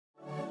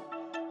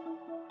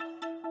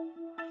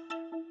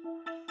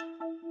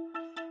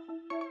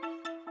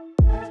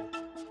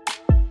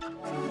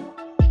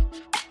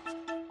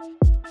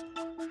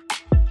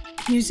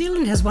New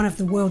Zealand has one of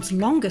the world's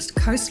longest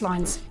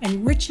coastlines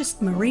and richest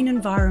marine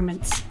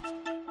environments.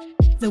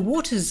 The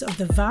waters of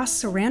the vast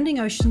surrounding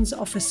oceans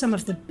offer some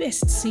of the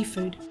best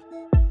seafood.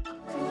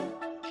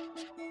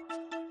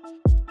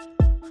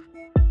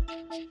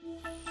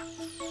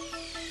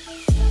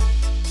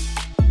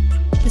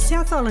 The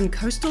South Island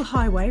Coastal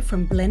Highway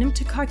from Blenheim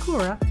to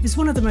Kaikoura is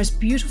one of the most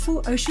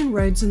beautiful ocean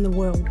roads in the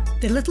world.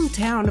 The little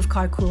town of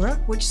Kaikoura,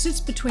 which sits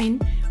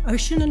between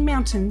ocean and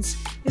mountains,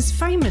 is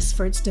famous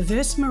for its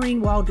diverse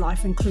marine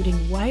wildlife including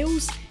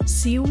whales,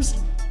 seals,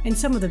 and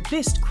some of the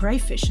best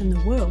crayfish in the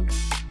world.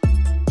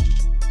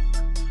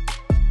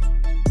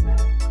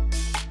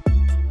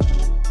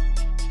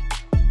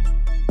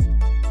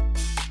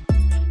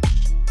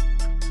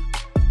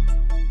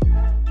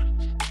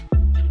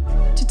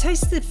 To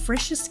taste the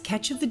freshest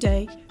catch of the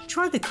day,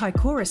 try the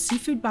Kaikoura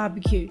Seafood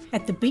Barbecue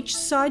at the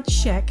beachside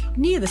shack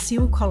near the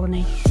seal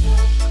colony.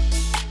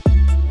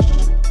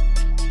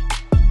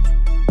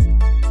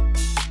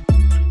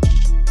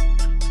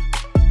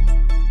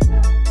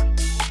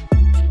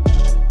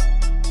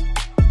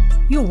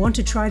 You'll want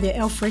to try their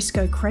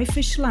alfresco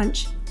crayfish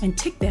lunch and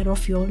tick that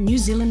off your New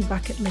Zealand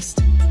bucket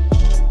list.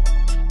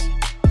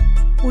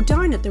 Or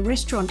dine at the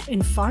restaurant in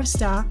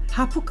 5-star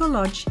Hapuka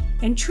Lodge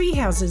and tree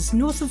houses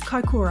north of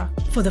Kaikoura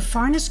for the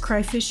finest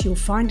crayfish you'll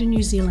find in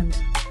New Zealand.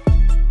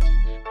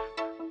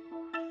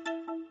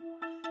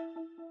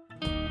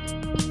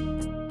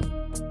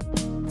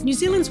 New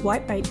Zealand's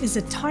whitebait is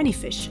a tiny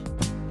fish.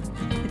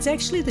 It's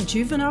actually the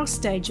juvenile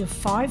stage of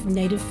 5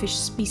 native fish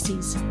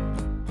species.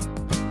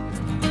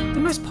 The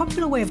most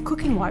popular way of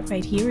cooking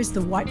whitebait here is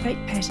the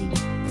whitebait patty.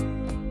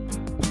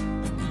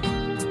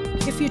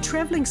 If you're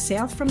travelling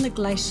south from the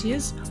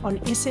glaciers on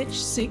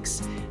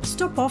SH6,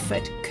 stop off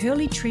at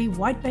Curly Tree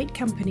Whitebait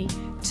Company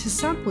to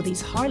sample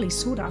these highly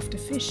sought after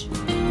fish.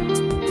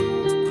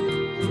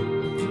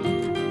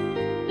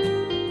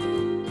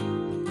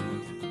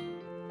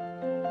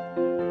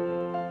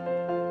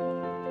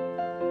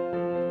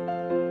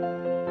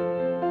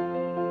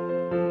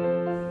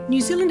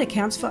 New Zealand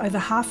accounts for over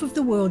half of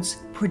the world's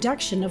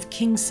production of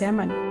king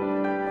salmon.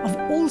 Of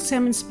all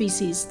salmon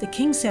species, the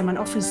king salmon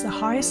offers the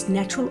highest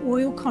natural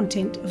oil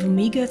content of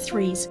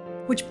omega-3s,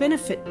 which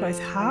benefit both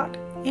heart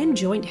and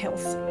joint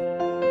health.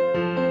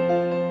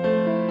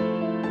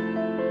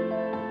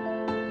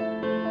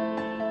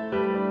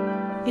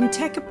 In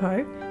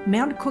Takapo,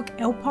 Mount Cook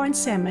alpine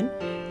salmon,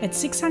 at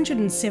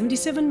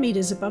 677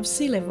 metres above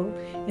sea level,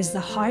 is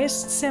the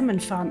highest salmon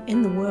farm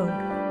in the world.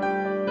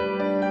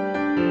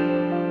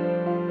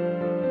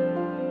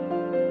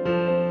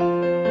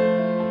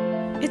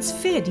 It's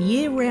fed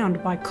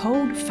year-round by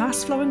cold,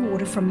 fast-flowing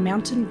water from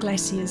mountain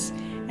glaciers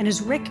and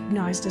is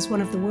recognised as one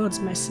of the world's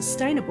most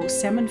sustainable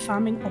salmon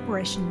farming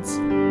operations.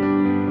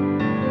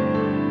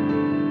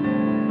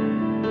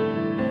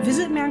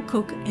 Visit Mount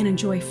Cook and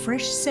enjoy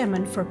fresh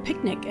salmon for a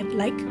picnic at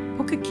Lake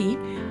Pukaki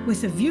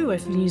with a view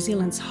of New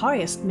Zealand's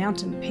highest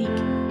mountain peak.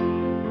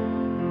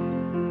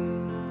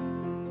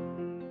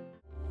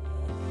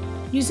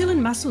 New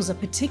Zealand mussels are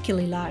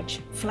particularly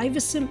large,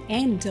 flavoursome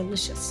and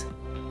delicious.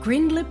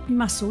 Green-lipped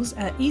mussels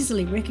are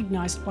easily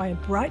recognised by a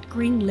bright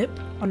green lip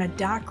on a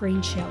dark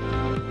green shell.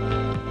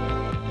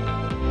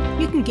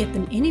 You can get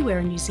them anywhere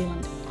in New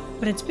Zealand,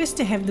 but it's best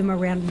to have them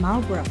around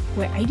Marlborough,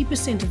 where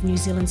 80% of New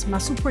Zealand's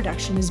mussel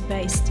production is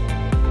based.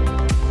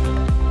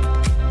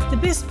 The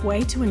best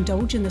way to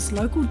indulge in this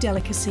local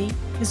delicacy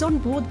is on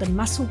board the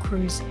Mussel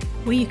Cruise,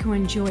 where you can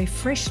enjoy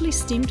freshly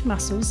steamed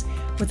mussels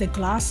with a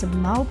glass of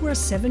Marlborough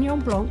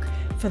Sauvignon Blanc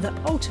for the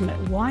ultimate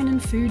wine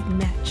and food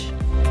match.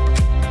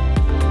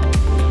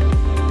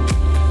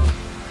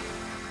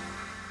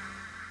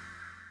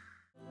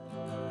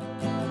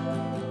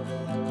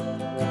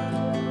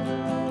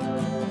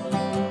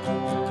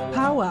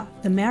 Paua,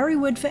 the Maori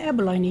word for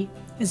abalone,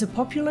 is a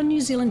popular New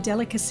Zealand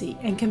delicacy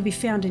and can be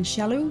found in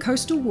shallow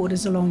coastal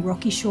waters along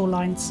rocky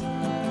shorelines.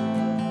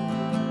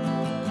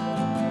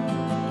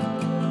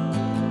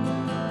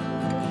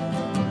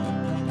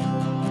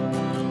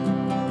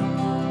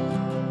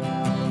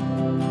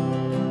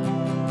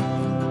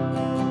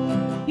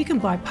 You can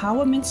buy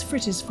paua mince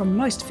fritters from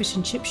most fish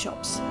and chip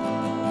shops.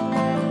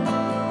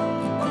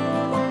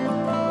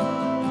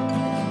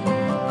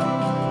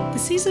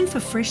 The season for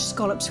fresh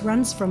scallops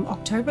runs from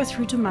October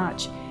through to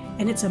March,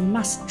 and it's a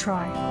must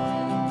try.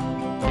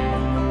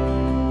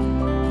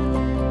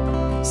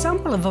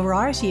 Sample a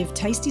variety of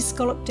tasty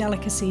scallop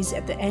delicacies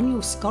at the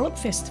annual Scallop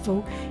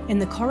Festival in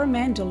the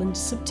Coromandel in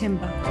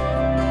September.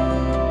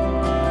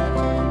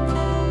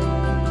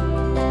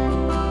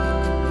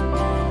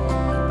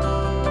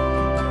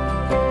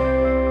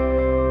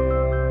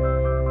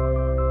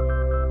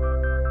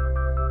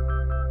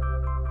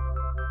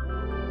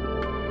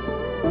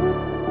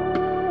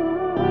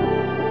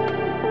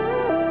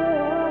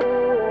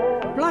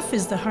 Bluff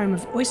is the home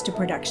of oyster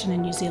production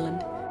in New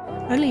Zealand.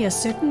 Only a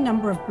certain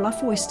number of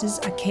Bluff oysters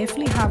are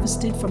carefully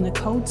harvested from the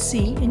cold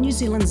sea in New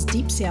Zealand's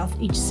deep south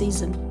each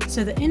season,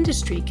 so the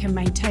industry can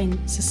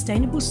maintain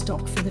sustainable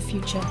stock for the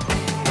future.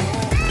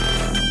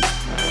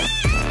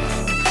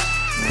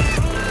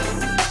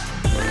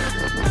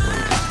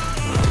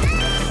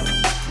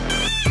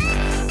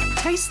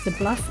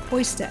 Bluff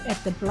oyster at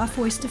the Bluff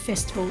Oyster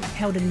Festival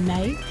held in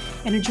May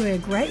and enjoy a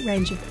great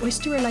range of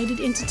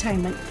oyster-related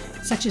entertainment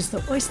such as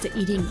the oyster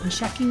eating and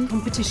shucking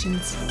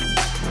competitions.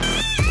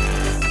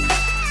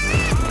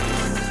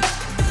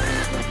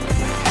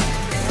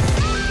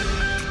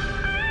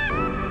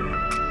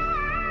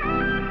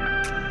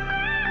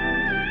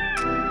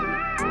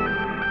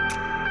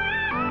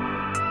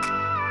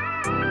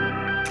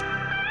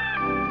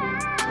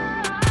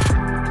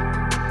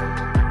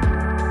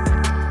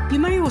 You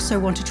may also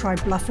want to try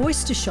Bluff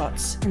oyster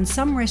shots in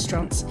some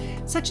restaurants,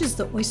 such as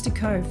the Oyster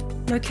Cove,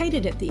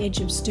 located at the edge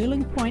of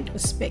Stirling Point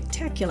with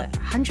spectacular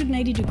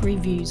 180-degree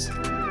views.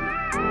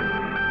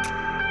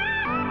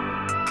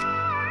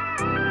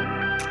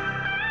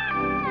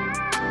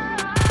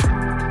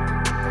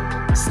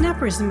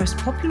 Snapper is the most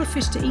popular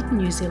fish to eat in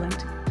New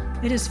Zealand.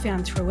 It is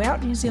found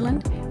throughout New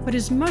Zealand, but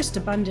is most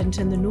abundant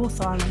in the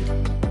North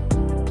Island.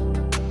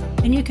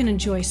 And you can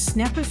enjoy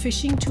snapper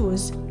fishing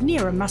tours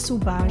near a mussel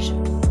barge.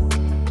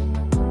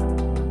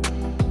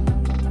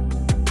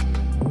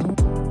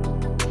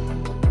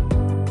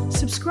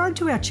 Subscribe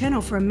to our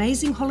channel for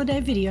amazing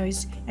holiday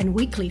videos and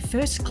weekly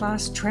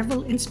first-class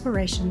travel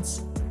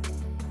inspirations.